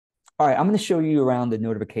All right, I'm going to show you around the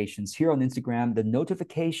notifications here on Instagram. The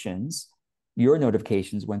notifications, your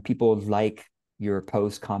notifications, when people like your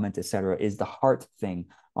post, comment, etc., is the heart thing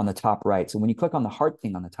on the top right. So when you click on the heart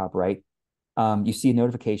thing on the top right, you see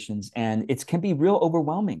notifications, and it can be real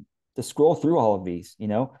overwhelming to scroll through all of these, you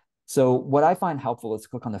know? So what I find helpful is to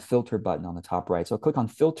click on the filter button on the top right. So I'll click on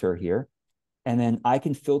filter here, and then I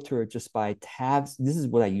can filter just by tags. This is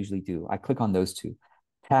what I usually do. I click on those two,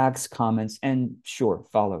 tags, comments, and sure,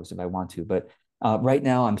 follows if I want to. But right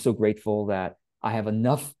now, I'm so grateful that I have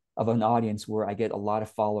enough of an audience where I get a lot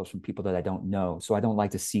of follows from people that I don't know. So I don't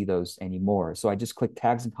like to see those anymore. So I just click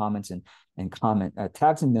tags and comments and comment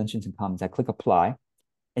tags and mentions and comments. I click apply.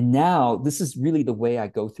 And now this is really the way I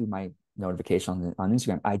go through my notification on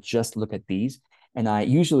Instagram. I just look at these, and I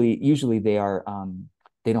usually they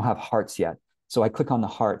don't have hearts yet. So I click on the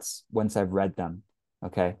hearts once I've read them.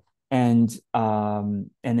 Okay. And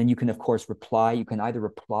then you can of course reply. You can either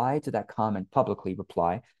reply to that comment, publicly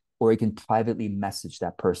reply, or you can privately message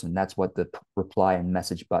that person. That's what the reply and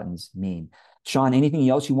message buttons mean. Sean, anything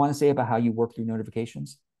else you want to say about how you work through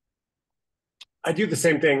notifications? I do the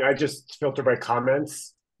same thing. I just filter by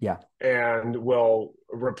comments Yeah, and will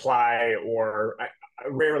reply, or I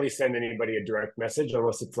rarely send anybody a direct message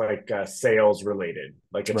unless it's like sales related.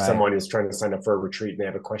 Like if right, someone is trying to sign up for a retreat and they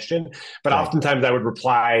have a question. But right. oftentimes I would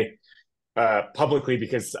reply publicly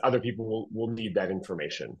because other people will need that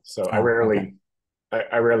information. So Oh, okay.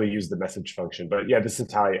 I rarely use the message function. But yeah, this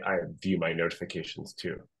is how I view my notifications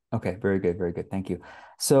too. Okay, very good, very good. Thank you.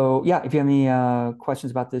 So yeah, if you have any questions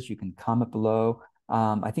about this, you can comment below.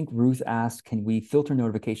 I think Ruth asked, can we filter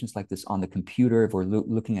notifications like this on the computer if we're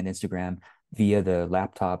looking at Instagram via the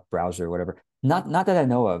laptop browser or whatever? Not that I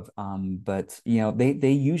know of, but you know,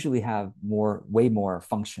 they usually have way more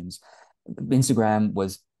functions. Instagram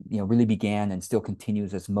was, you know, really began and still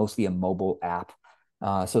continues as mostly a mobile app.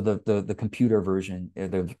 So the computer version,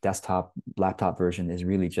 the desktop laptop version is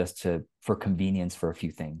really just for convenience for a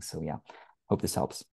few things. So yeah, hope this helps.